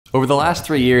Over the last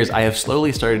 3 years, I have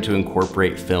slowly started to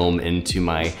incorporate film into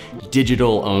my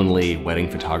digital-only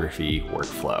wedding photography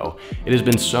workflow. It has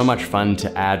been so much fun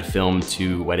to add film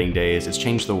to wedding days. It's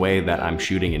changed the way that I'm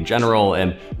shooting in general,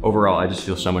 and overall, I just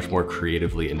feel so much more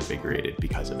creatively invigorated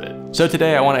because of it. So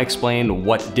today, I want to explain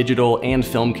what digital and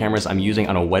film cameras I'm using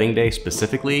on a wedding day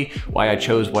specifically, why I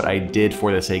chose what I did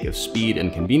for the sake of speed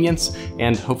and convenience,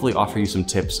 and hopefully offer you some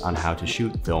tips on how to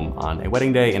shoot film on a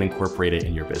wedding day and incorporate it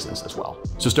in your business as well.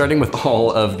 So starting with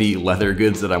all of the leather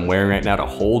goods that I'm wearing right now to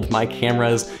hold my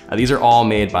cameras, these are all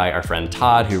made by our friend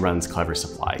Todd, who runs Clever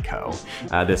Supply Co.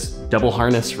 This double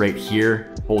harness right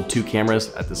here, hold 2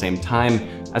 cameras at the same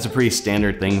time. That's a pretty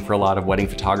standard thing for a lot of wedding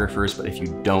photographers, but if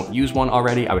you don't use one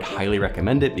already, I would highly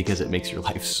recommend it because it makes your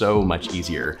life so much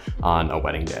easier on a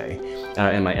wedding day.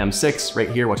 And my M6 right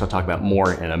here, which I'll talk about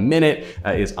more in a minute,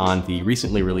 is on the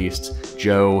recently released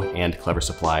Joe and Clever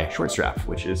Supply short strap,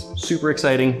 which is super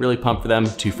exciting, really pumped for them.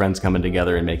 2 friends coming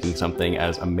together and making something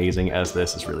as amazing as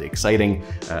this is really exciting.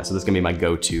 So this is gonna be my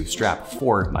go-to strap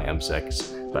for my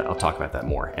M6, but I'll talk about that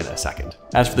more in a second.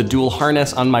 As for the dual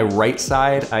harness, on my right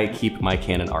side, I keep my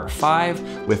Canon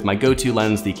R5 with my go-to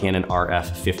lens, the Canon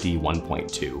RF50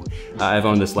 1.2. I've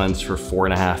owned this lens for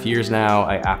 4.5 years now.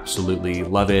 I absolutely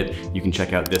love it. You can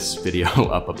check out this video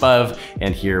up above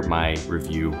and hear my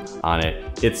review on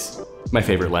it. It's my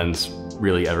favorite lens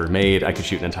really ever made. I could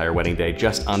shoot an entire wedding day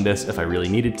just on this if I really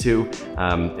needed to,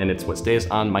 and it's what stays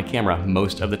on my camera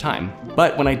most of the time.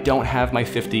 But when I don't have my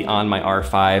 50 on my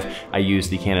R5, I use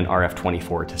the Canon RF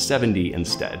 24-70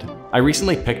 instead. I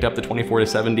recently picked up the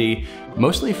 24-70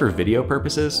 mostly for video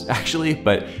purposes, actually,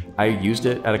 but I used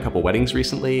it at a couple weddings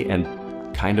recently and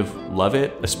kind of love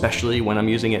it, especially when I'm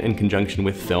using it in conjunction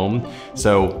with film.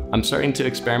 So I'm starting to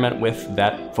experiment with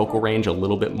that focal range a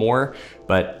little bit more,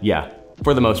 but yeah,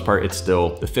 for the most part, it's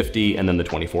still the 50 and then the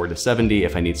 24-70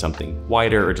 if I need something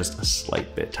wider or just a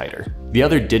slight bit tighter. The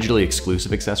other digitally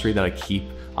exclusive accessory that I keep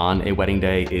on a wedding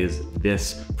day is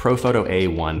this ProPhoto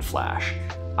A1 flash.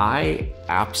 I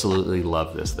absolutely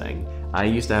love this thing. I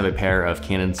used to have a pair of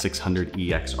Canon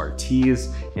 600EX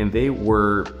RTs, and they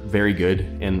were very good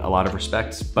in a lot of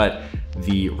respects, but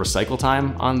the recycle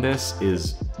time on this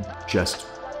is just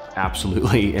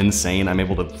absolutely insane. I'm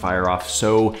able to fire off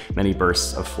so many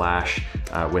bursts of flash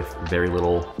with very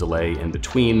little delay in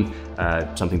between,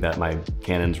 something that my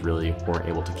Canons really weren't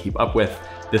able to keep up with.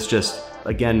 This just,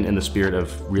 again, in the spirit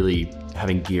of really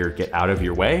having gear get out of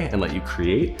your way and let you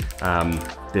create,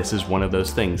 this is one of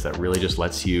those things that really just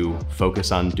lets you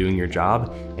focus on doing your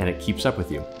job, and it keeps up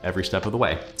with you every step of the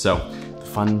way. So the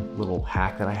fun little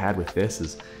hack that I had with this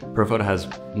is ProPhoto has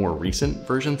more recent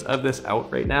versions of this out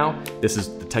right now. This is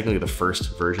technically the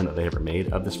first version that they ever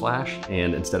made of this flash,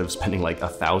 and instead of spending like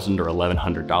 $1,000 or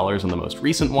 $1,100 on the most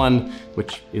recent one,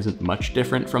 which isn't much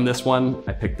different from this one,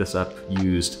 I picked this up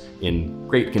used in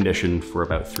great condition for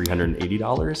about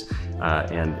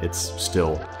 $380, and it's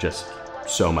still just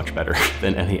so much better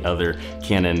than any other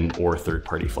Canon or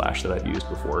third-party flash that I've used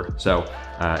before. So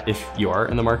if you are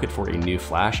in the market for a new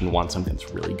flash and want something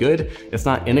that's really good, it's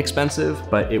not inexpensive,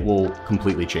 but it will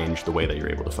completely change the way that you're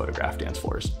able to photograph dance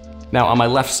floors. Now, on my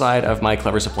left side of my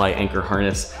Clever Supply anchor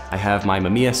harness, I have my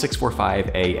Mamiya 645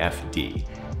 AFD.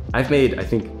 I've made, I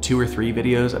think, 2 or 3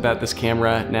 videos about this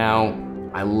camera now.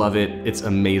 I love it, it's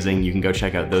amazing. You can go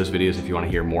check out those videos if you want to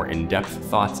hear more in-depth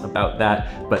thoughts about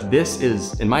that. But this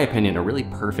is, in my opinion, a really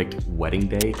perfect wedding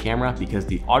day camera because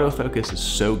the autofocus is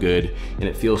so good and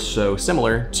it feels so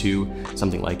similar to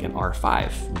something like an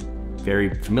R5.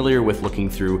 Very familiar with looking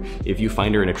through a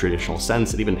viewfinder in a traditional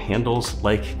sense. It even handles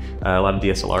like a lot of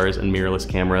DSLRs and mirrorless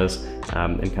cameras,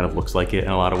 and kind of looks like it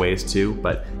in a lot of ways too.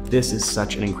 But this is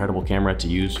such an incredible camera to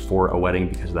use for a wedding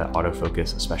because of that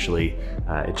autofocus especially.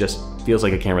 It just feels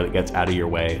like a camera that gets out of your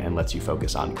way and lets you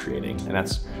focus on creating. And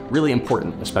that's really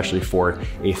important, especially for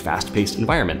a fast-paced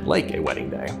environment like a wedding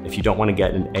day. If you don't want to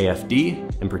get an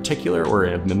AFD in particular or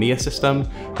a Mamiya system,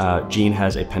 Gene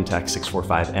has a Pentax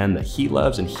 645N that he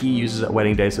loves and he uses at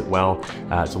wedding days as well.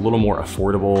 It's a little more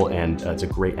affordable and it's a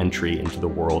great entry into the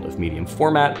world of medium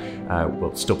format,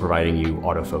 while still providing you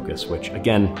autofocus, which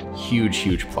again,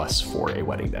 huge plus for a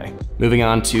wedding day. Moving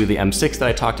on to the M6 that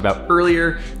I talked about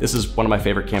earlier. This is one of my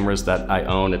favorite cameras that I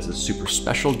own. It's a super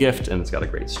special gift and it's got a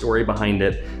great story behind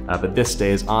it, but this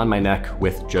stays on my neck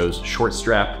with Joe's short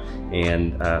strap.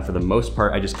 And for the most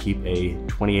part, I just keep a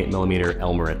 28mm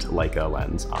Elmerit Leica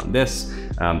lens on this.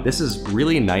 This is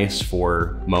really nice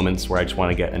for moments where I just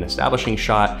want to get an establishing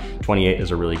shot. 28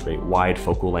 is a really great wide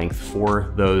focal length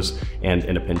for those, and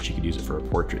in a pinch you could use it for a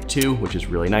portrait too, which is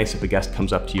really nice if a guest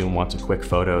comes up to you and wants a quick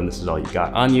photo and this is all you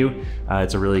got on you.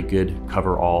 It's a really good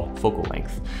cover-all focal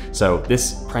length. So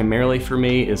this primarily for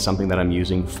me is something that I'm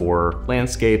using for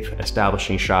landscape,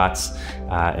 establishing shots,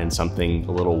 and something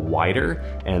a little wider.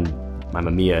 And my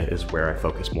Mamiya is where I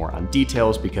focus more on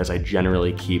details because I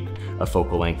generally keep a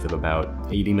focal length of about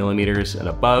 80mm and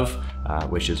above,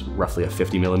 which is roughly a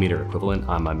 50mm equivalent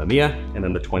on my Mamiya, and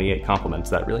then the 28 complements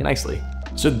that really nicely.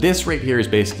 So this right here is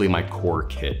basically my core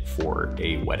kit for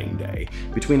a wedding day.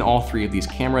 Between all three of these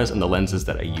cameras and the lenses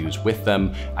that I use with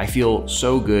them, I feel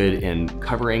so good in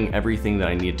covering everything that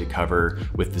I need to cover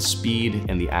with the speed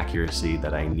and the accuracy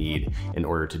that I need in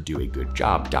order to do a good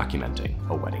job documenting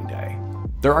a wedding day.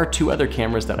 There are two other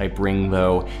cameras that I bring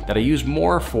though that I use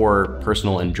more for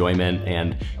personal enjoyment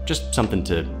and just something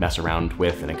to mess around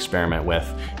with and experiment with.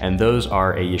 And those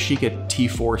are a Yashica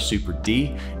T4 Super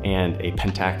D and a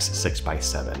Pentax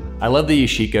 6x7. I love the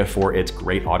Yashica for its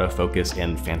great autofocus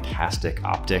and fantastic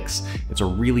optics. It's a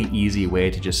really easy way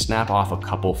to just snap off a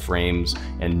couple frames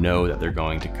and know that they're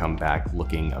going to come back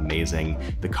looking amazing.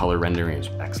 The color rendering is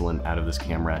excellent out of this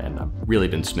camera, and I've really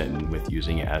been smitten with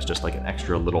using it as just like an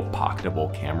extra little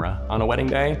pocketable camera on a wedding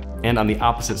day. And on the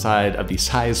opposite side of the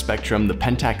size spectrum, the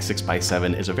Pentax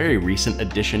 6x7 is a very recent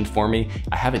addition for me.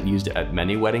 I haven't used it at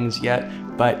many weddings yet,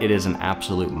 but it is an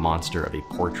absolute monster of a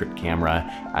portrait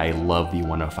camera. I love the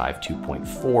 105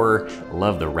 2.4,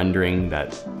 love the rendering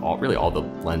that really all the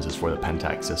lenses for the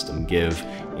Pentax system give,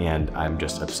 and I'm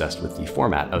just obsessed with the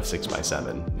format of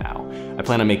 6x7 now. I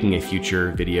plan on making a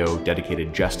future video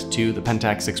dedicated just to the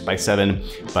Pentax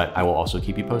 6x7, but I will also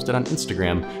keep you posted on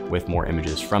Instagram with more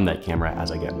images from that camera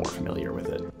as I get more familiar with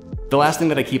it. The last thing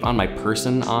that I keep on my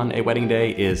person on a wedding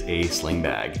day is a sling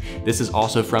bag. This is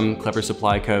also from Clever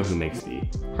Supply Co., who makes the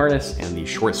harness and the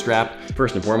short strap.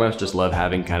 First and foremost, just love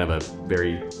having kind of a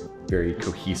very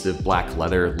cohesive black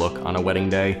leather look on a wedding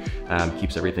day.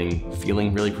 Keeps everything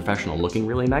feeling really professional, looking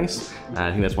really nice.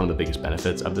 I think that's one of the biggest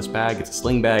benefits of this bag. It's a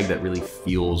sling bag that really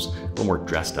feels a little more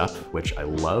dressed up, which I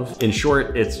love. In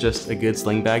short, it's just a good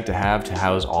sling bag to have to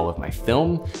house all of my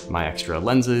film, my extra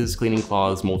lenses, cleaning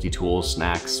cloths, multi-tools,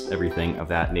 snacks, everything of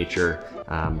that nature.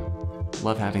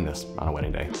 Love having this on a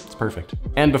wedding day. It's perfect.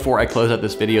 And before I close out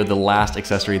this video, the last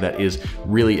accessory that is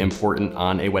really important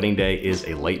on a wedding day is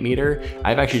a light meter.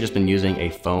 I've actually just been using a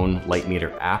phone light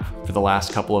meter app for the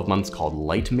last couple of months called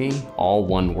Light Me, all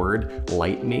one word,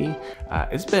 Light Me.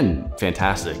 It's been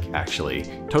fantastic, actually.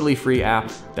 Totally free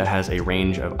app that has a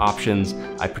range of options.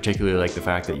 I particularly like the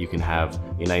fact that you can have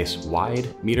a nice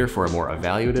wide meter for a more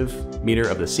evaluative meter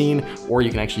of the scene, or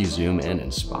you can actually zoom in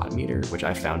and spot meter, which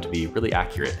I found to be really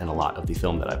accurate in a lot of the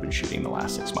film that I've been shooting the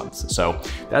last 6 months. So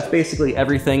that's basically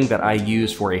everything that I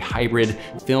use for a hybrid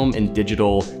film and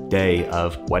digital day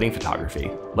of wedding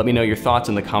photography. Let me know your thoughts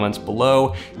in the comments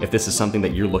below if this is something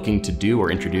that you're looking to do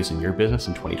or introduce in your business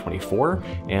in 2024,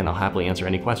 and I'll happily answer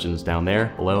any questions down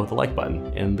there below the like button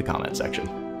in the comment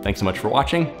section. Thanks so much for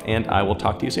watching, and I will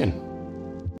talk to you soon.